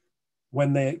long.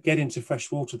 When they get into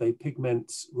fresh water, they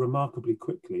pigment remarkably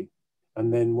quickly,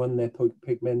 and then when they're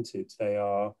pigmented, they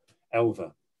are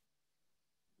elva.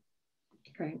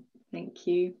 Great, thank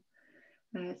you.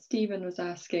 Stephen was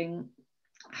asking,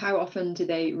 how often do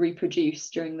they reproduce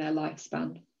during their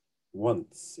lifespan?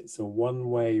 Once. It's a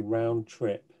one-way round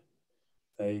trip.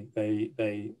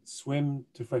 They swim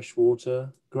to fresh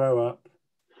water, grow up,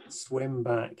 swim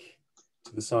back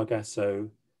to the Sargasso,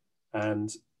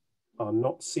 and are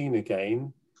not seen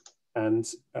again. And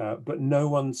but no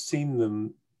one's seen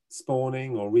them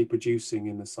spawning or reproducing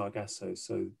in the Sargasso,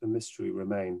 so the mystery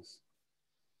remains.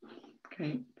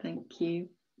 Great, thank you.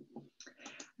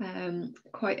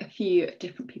 Quite a few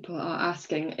different people are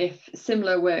asking if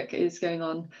similar work is going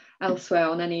on elsewhere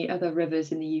on any other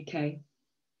rivers in the UK.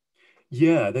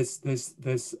 Yeah,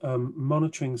 there's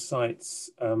monitoring sites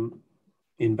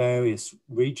in various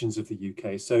regions of the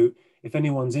UK. So if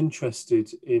anyone's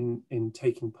interested in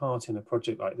taking part in a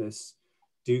project like this,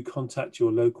 do contact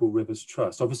your local Rivers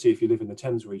Trust. Obviously, if you live in the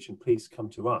Thames region, please come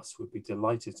to us. We'd be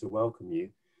delighted to welcome you.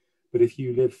 But if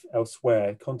you live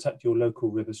elsewhere, contact your local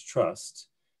Rivers Trust.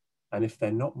 And if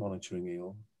they're not monitoring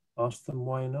eel, ask them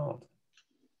why not.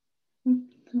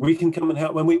 We can come and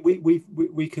help when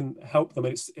we can help them.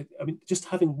 I mean, just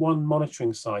having one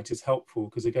monitoring site is helpful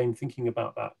because, again, thinking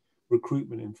about that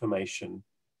recruitment information,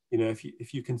 you know,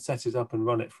 if you can set it up and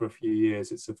run it for a few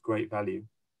years, it's of great value.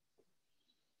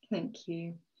 Thank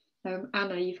you.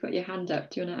 Anna, you've got your hand up.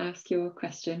 Do you want to ask your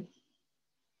question?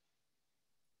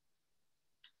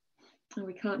 Oh,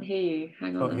 we can't hear you.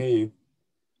 Hang on. Can't hear you.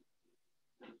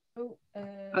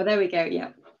 Oh, there we go. Yeah.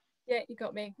 Yeah, you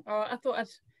got me. Oh, I thought I'd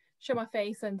show my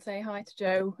face and say hi to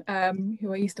Joe,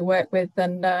 who I used to work with,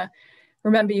 and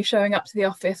remember you showing up to the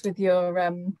office with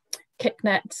your kick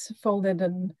net folded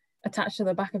and attached to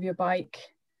the back of your bike.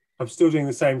 I'm still doing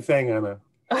the same thing, Anna.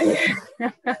 Oh,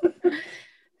 yeah.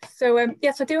 So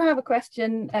yes, I do have a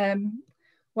question.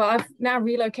 Well, I've now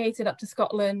relocated up to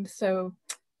Scotland, so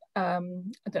I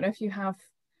don't know if you have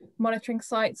monitoring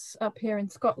sites up here in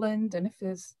Scotland, and if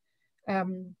there's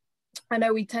I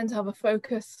know we tend to have a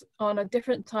focus on a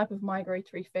different type of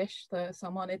migratory fish, the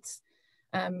salmonids,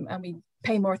 and we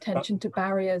pay more attention to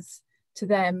barriers to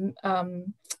them.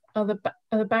 Are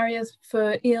the barriers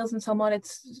for eels and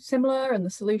salmonids similar and the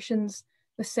solutions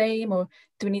the same, or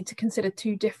do we need to consider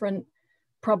two different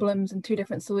problems and two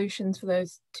different solutions for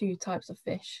those two types of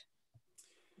fish?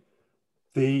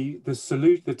 The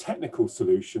technical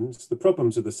solutions, the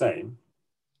problems are the same.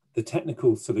 The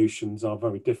technical solutions are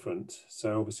very different.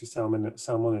 So obviously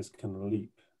salmonids can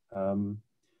leap. And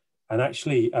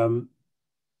actually,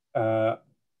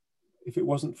 if it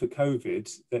wasn't for COVID,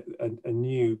 that a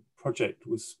new project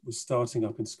was starting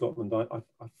up in Scotland.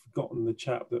 I've forgotten the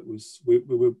chap that was. We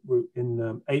were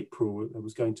in April. There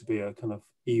was going to be a kind of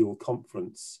eel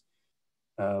conference,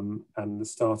 and the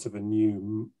start of a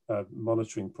new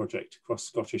monitoring project across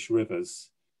Scottish rivers.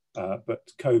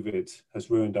 But COVID has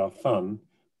ruined our fun.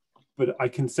 But I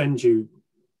can send you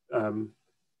the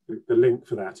link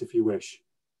for that if you wish.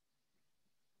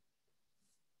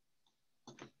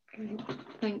 Great,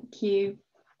 thank you.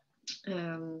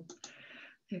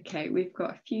 Okay, we've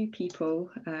got a few people.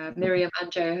 Miriam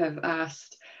and Joe have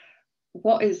asked,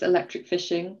 what is electric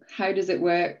fishing? How does it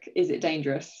work? Is it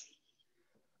dangerous?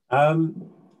 Well,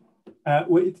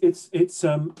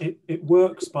 it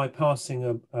works by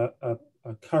passing a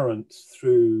current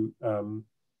through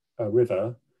a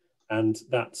river, and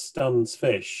that stuns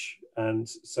fish, and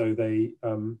so they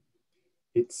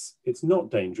it's not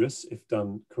dangerous if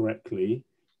done correctly,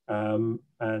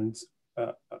 and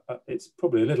it's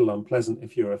probably a little unpleasant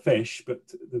if you're a fish, but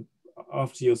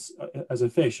after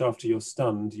you're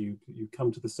stunned, you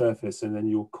come to the surface and then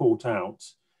you're caught out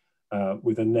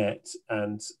with a net,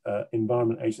 and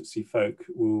Environment Agency folk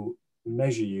will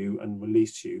measure you and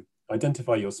release you,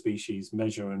 identify your species,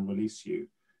 measure and release you.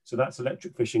 So that's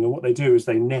electric fishing. And what they do is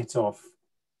they net off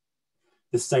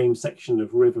the same section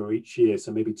of river each year,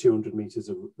 so maybe 200 meters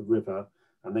of river,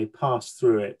 and they pass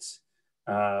through it.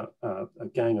 A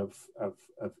gang of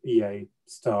EA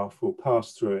staff will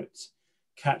pass through it,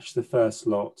 catch the first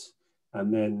lot,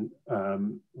 and then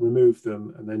remove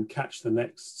them, and then catch the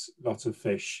next lot of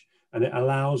fish. And it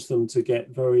allows them to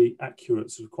get very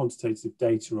accurate sort of quantitative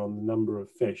data on the number of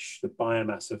fish, the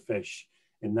biomass of fish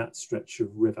in that stretch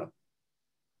of river.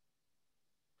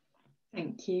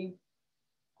 Thank you.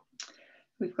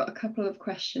 We've got a couple of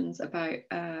questions about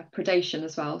predation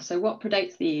as well. So what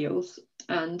predates the eels,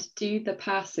 and do the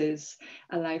passes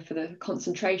allow for the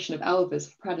concentration of elvers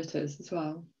for predators as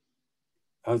well?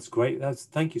 That's great.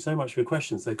 Thank you so much for your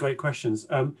questions. They're great questions.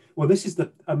 Well, this is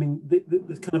the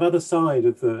kind of other side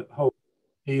of the whole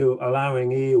eel,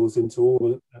 allowing eels into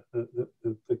all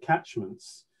the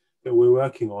catchments that we're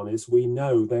working on, is we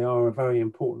know they are a very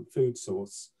important food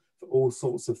source for all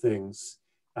sorts of things.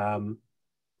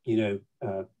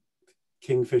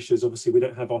 Kingfishers, obviously we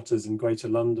don't have otters in Greater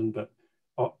London, but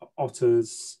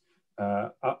otters,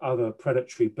 other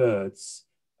predatory birds,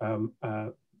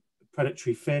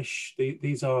 predatory fish,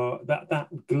 these are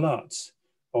that glut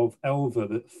of elver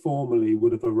that formerly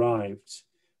would have arrived,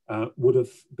 would have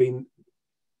been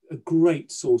a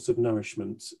great source of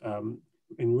nourishment,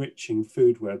 enriching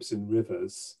food webs in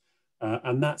rivers.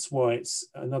 And that's why it's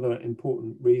another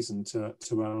important reason to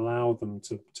allow them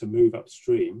to move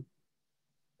upstream.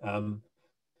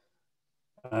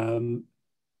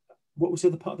 What was the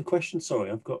other part of the question? Sorry,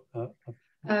 I've got...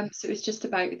 So it's just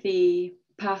about the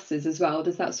passes as well.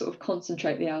 Does that sort of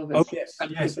concentrate the elvers? Oh yes,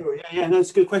 yeah. No,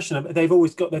 it's a good question.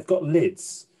 They've got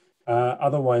lids.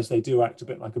 Otherwise, they do act a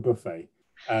bit like a buffet.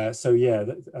 So yeah,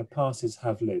 passes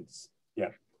have lids.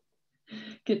 Yeah.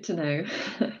 Good to know.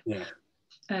 Yeah.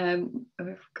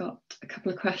 We've got a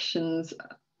couple of questions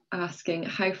asking,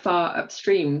 how far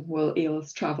upstream will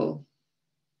eels travel?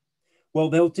 Well,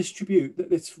 they'll distribute.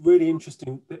 It's really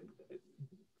interesting.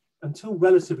 Until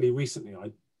relatively recently,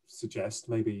 I suggest,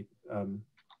 maybe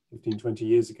 15, 20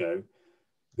 years ago,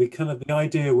 the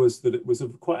idea was that it was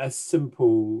quite a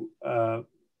simple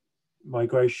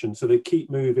migration. So they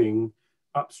keep moving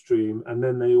upstream, and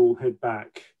then they all head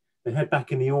back. They head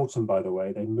back in the autumn, by the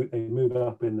way. They move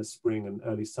up in the spring and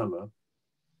early summer,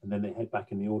 and then they head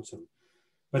back in the autumn.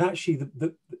 But actually,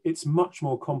 it's much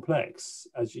more complex,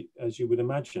 as you would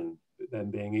imagine, them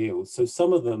being eels. So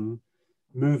some of them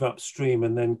move upstream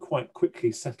and then quite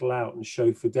quickly settle out and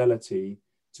show fidelity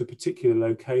to a particular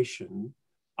location.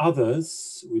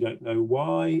 Others, we don't know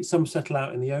why. Some settle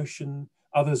out in the ocean.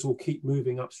 Others will keep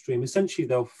moving upstream. Essentially,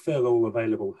 they'll fill all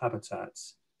available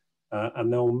habitats,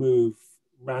 and they'll move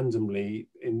randomly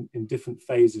in different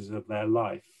phases of their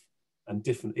life, and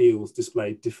different eels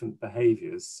display different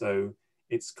behaviors. So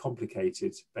it's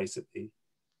complicated, basically.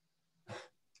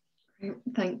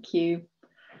 Thank you.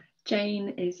 Jane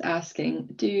is asking,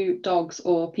 do dogs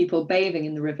or people bathing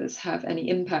in the rivers have any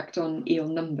impact on eel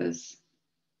numbers?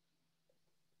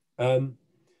 I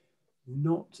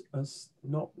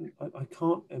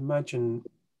can't imagine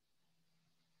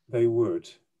they would.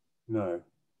 No.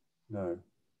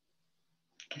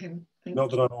 Okay, not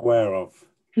that I'm aware of.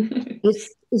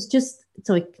 It's just,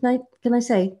 sorry, can I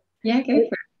say? Yeah, go for it.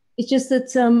 It's just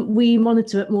that we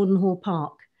monitor at Morden Hall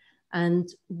Park,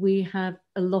 and we have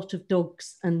a lot of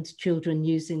dogs and children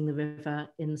using the river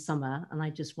in the summer, and I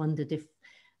just wondered if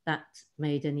that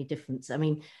made any difference. I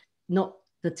mean, not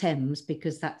the Thames,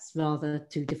 because that's rather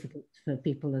too difficult for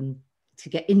people and to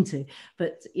get into.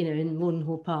 But you know, in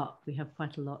Mordenhall Park, we have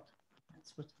quite a lot.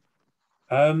 That's what.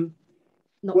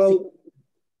 Well,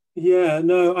 yeah,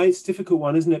 no, it's a difficult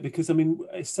one, isn't it? Because I mean,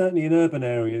 it's certainly in urban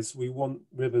areas, we want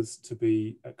rivers to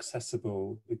be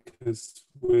accessible, because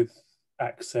with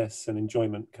access and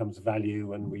enjoyment comes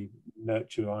value, and we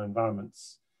nurture our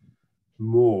environments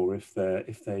more if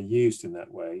they're used in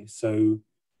that way. So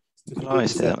Can I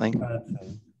say something?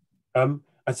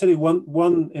 I tell you,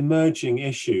 one emerging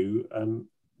issue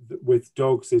with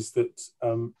dogs is that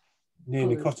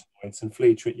neonicotinoids and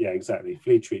flea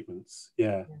treatments.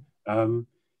 Yeah.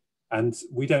 And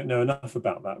we don't know enough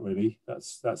about that, really.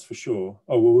 That's for sure.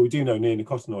 Oh, well, we do know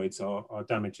neonicotinoids are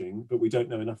damaging, but we don't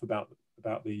know enough about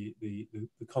the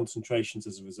concentrations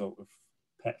as a result of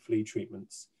pet flea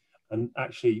treatments. And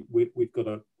actually, we've got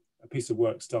a piece of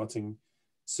work starting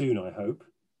soon, I hope,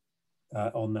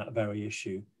 on that very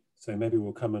issue. So maybe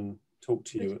we'll come and talk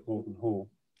to you at Mordenhall.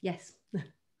 Yes,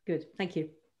 good, thank you.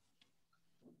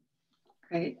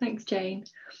 Great, thanks, Jane.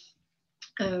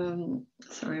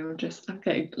 Sorry, I'm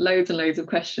getting loads and loads of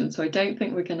questions, so I don't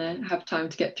think we're going to have time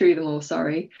to get through them all,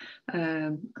 sorry.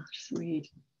 I'll just read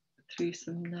through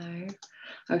some now.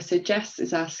 Oh, so Jess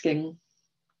is asking,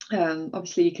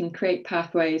 obviously you can create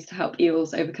pathways to help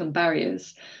eels overcome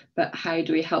barriers, but how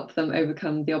do we help them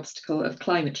overcome the obstacle of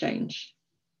climate change?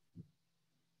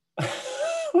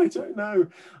 I don't know.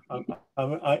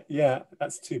 Yeah,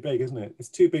 that's too big, isn't it? It's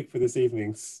too big for this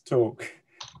evening's talk.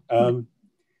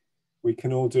 We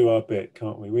can all do our bit,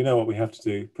 can't we? We know what we have to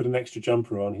do. Put an extra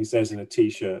jumper on, he says in a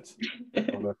t-shirt.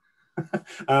 Yeah,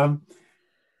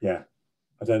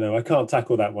 I don't know. I can't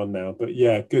tackle that one now, but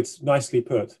yeah, good. Nicely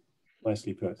put.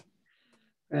 Nicely put.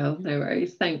 Well, no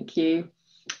worries. Thank you.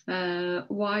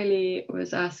 Wiley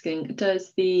was asking,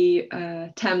 does the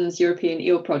Thames European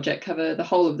Eel Project cover the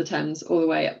whole of the Thames all the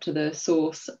way up to the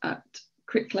source at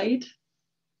Critically?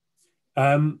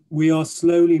 We are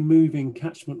slowly moving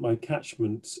catchment by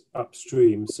catchment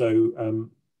upstream, so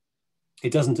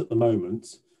it doesn't at the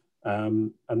moment,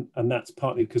 and that's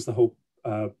partly because the whole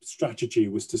strategy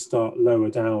was to start lower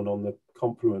down on the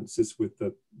confluences with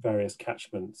the various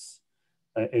catchments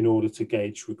in order to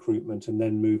gauge recruitment and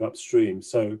then move upstream.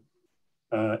 So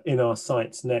in our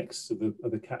sites next are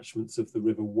the catchments of the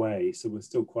River Wey, so we're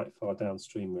still quite far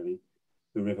downstream, really,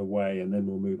 the River Wey, and then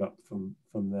we'll move up from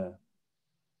there.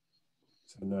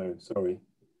 So no, sorry.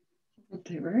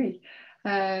 Don't worry.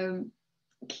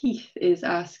 Keith is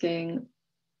asking,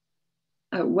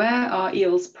 where are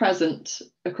eels present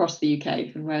across the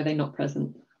UK and where are they not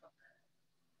present?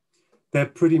 They're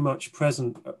pretty much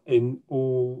present in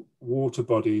all water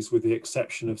bodies with the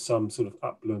exception of some sort of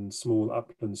upland, small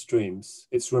upland streams.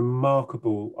 It's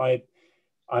remarkable.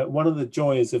 One of the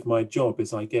joys of my job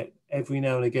is I get, every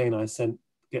now and again,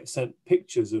 get sent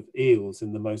pictures of eels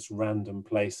in the most random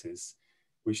places,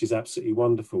 which is absolutely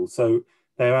wonderful. So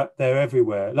they're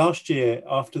everywhere. Last year,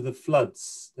 after the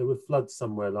floods, there were floods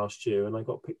somewhere last year, and I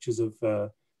got pictures of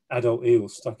adult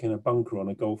eels stuck in a bunker on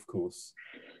a golf course.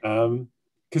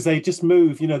 Because they just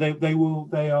move, you know,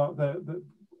 the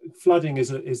flooding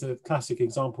is a classic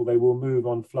example. They will move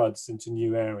on floods into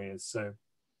new areas, so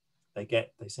they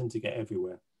tend to get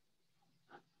everywhere.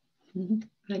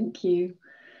 Thank you.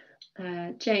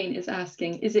 Jane is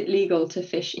asking, is it legal to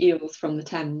fish eels from the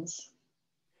Thames?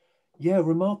 Yeah,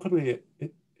 remarkably,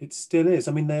 it still is.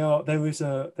 I mean, there is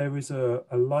a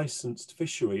licensed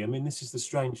fishery. I mean, this is the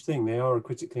strange thing. They are a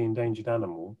critically endangered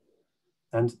animal,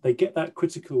 and they get that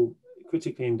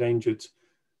critically endangered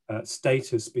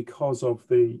status because of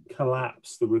the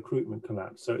recruitment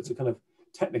collapse. So it's a kind of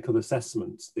technical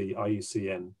assessment, the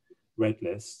IUCN Red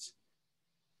List.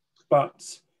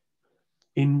 But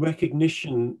in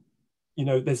recognition, you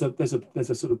know, there's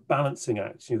a sort of balancing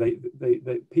act. You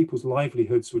know, people's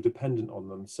livelihoods were dependent on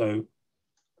them. So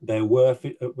there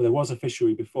was a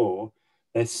fishery before.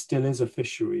 There still is a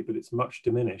fishery, but it's much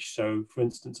diminished. So, for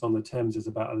instance, on the Thames, there's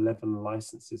about 11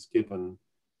 licenses given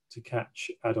to catch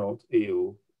adult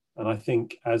eel. And I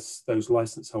think as those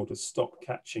license holders stop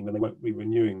catching, then they won't be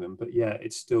renewing them. But yeah,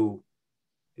 it's still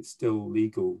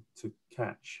legal to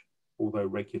catch, although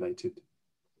regulated.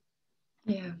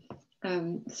 Yeah.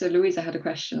 So Louisa had a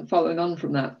question following on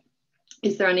from that.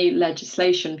 Is there any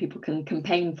legislation people can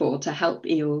campaign for to help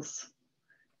eels?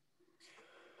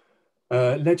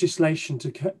 Legislation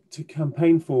to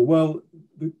campaign for. Well,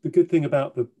 the good thing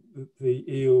about the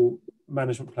eel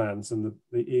management plans and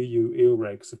the EU eel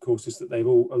regs, of course, is that they've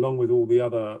all, along with all the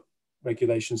other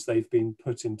regulations, they've been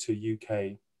put into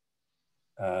UK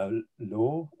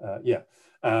law.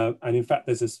 And in fact,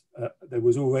 there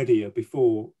was already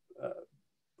before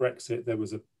Brexit, there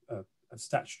was a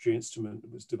statutory instrument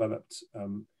that was developed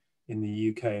in the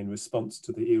UK in response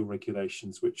to the eel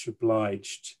regulations, which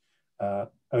obliged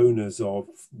owners of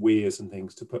weirs and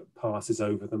things to put passes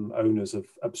over them, owners of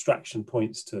abstraction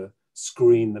points to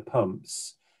screen the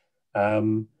pumps.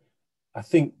 I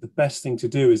think the best thing to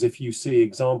do is, if you see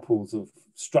examples of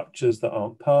structures that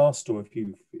aren't passed, or if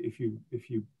you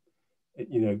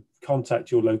contact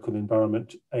your local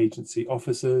environment agency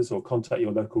officers or contact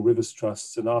your local rivers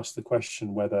trusts and ask the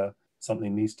question whether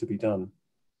something needs to be done.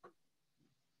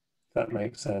 If that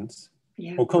makes sense.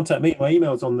 Yeah. Or contact me. My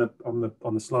email's on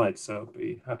the slide, so I'll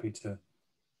be happy to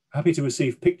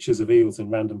receive pictures of eels in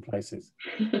random places.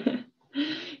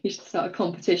 You should start a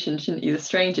competition, shouldn't you? The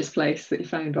strangest place that you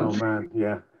found one. Oh man,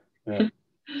 yeah.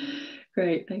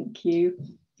 Great, thank you.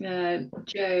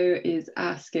 Joe is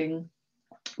asking,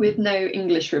 with no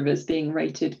English rivers being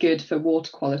rated good for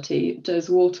water quality, does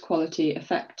water quality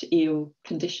affect eel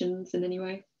conditions in any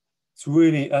way?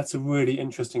 That's a really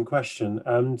interesting question.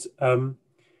 And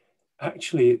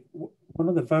actually, one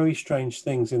of the very strange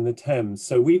things in the Thames,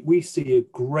 so we see a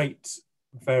great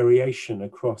variation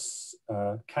across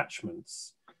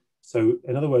catchments. So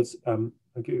in other words, I'll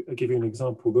give you an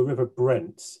example. The River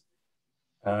Brent,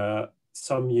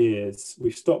 some years,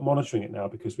 we've stopped monitoring it now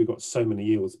because we've got so many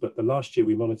eels, but the last year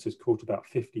we monitored, caught about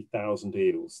 50,000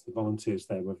 eels. The volunteers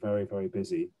there were very, very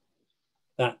busy.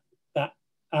 That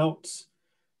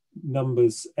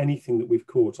outnumbers anything that we've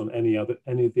caught on any of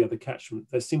the other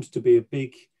catchment. There seems to be a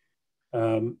big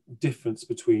difference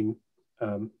between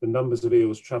the numbers of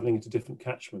eels travelling into different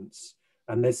catchments.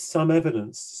 And there's some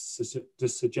evidence to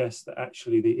suggest that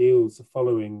actually the eels are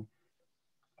following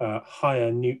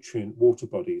higher nutrient water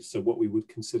bodies, so what we would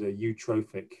consider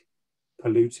eutrophic,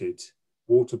 polluted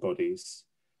water bodies.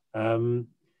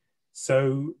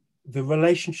 So the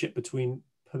relationship between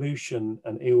pollution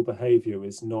and eel behaviour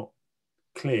is not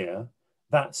clear.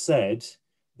 That said,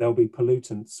 there'll be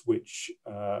pollutants which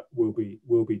will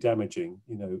be damaging.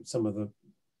 You know, some of the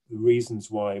reasons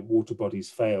why water bodies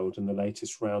failed in the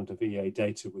latest round of EA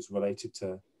data was related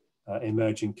to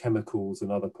emerging chemicals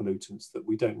and other pollutants that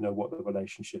we don't know what the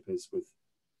relationship is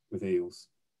with eels.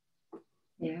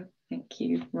 Yeah, thank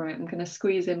you. Right, I'm going to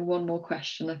squeeze in one more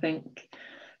question, I think.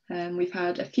 We've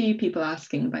had a few people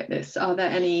asking about this. Are there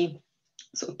any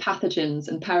sort of pathogens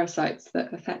and parasites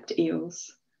that affect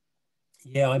eels?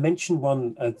 Yeah, I mentioned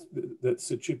one that's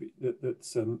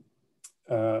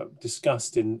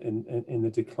discussed in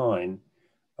the decline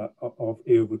of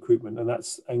eel recruitment, and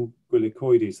that's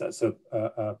Anguilla. That's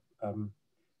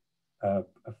a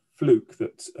fluke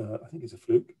that I think is a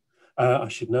fluke. I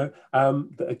should know,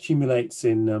 that accumulates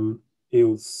in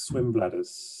eels' swim bladders.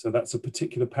 So that's a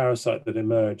particular parasite that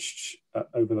emerged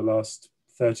over the last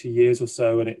 30 years or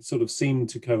so, and it sort of seemed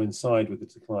to coincide with the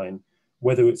decline.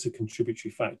 Whether it's a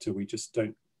contributory factor, we just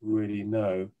don't really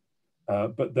know.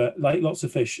 But like lots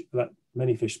of fish,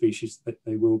 many fish species,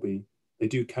 they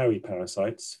do carry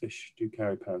parasites. Fish do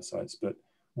carry parasites, but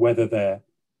whether they're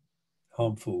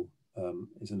harmful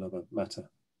is another matter.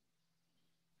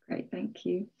 Great, thank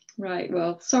you. Right,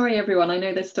 well, sorry everyone, I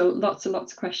know there's still lots and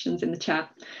lots of questions in the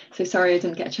chat, so sorry I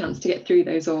didn't get a chance to get through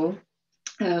those all.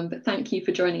 But thank you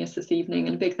for joining us this evening,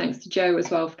 and a big thanks to Joe as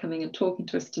well for coming and talking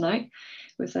to us tonight.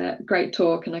 It was a great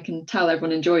talk, and I can tell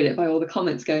everyone enjoyed it by all the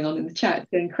comments going on in the chat.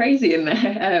 It's going crazy in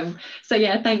there. So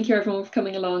yeah, thank you everyone for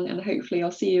coming along, and hopefully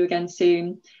I'll see you again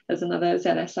soon. There's another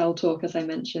ZSL talk, as I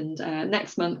mentioned,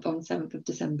 next month on 7th of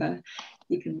December.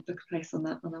 You can book a place on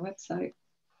that on our website.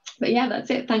 But yeah, that's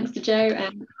it. Thanks to Joe,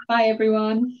 and bye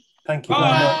everyone. Thank you very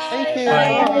much. Thank you.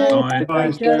 Bye. Bye.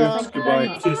 Bye. Bye.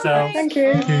 Goodbye. Cheers, Al. Thank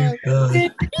you.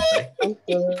 Bye.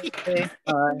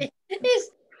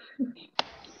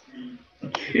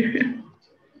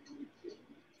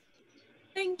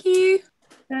 Thank you.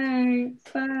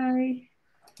 Thanks. Bye.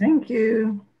 Thank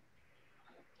you.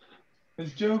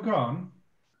 Is Joe gone?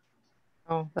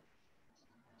 Oh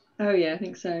yeah, I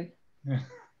think so. Yeah.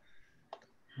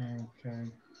 Okay.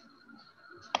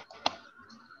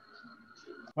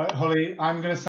 Right, Holly, I'm going to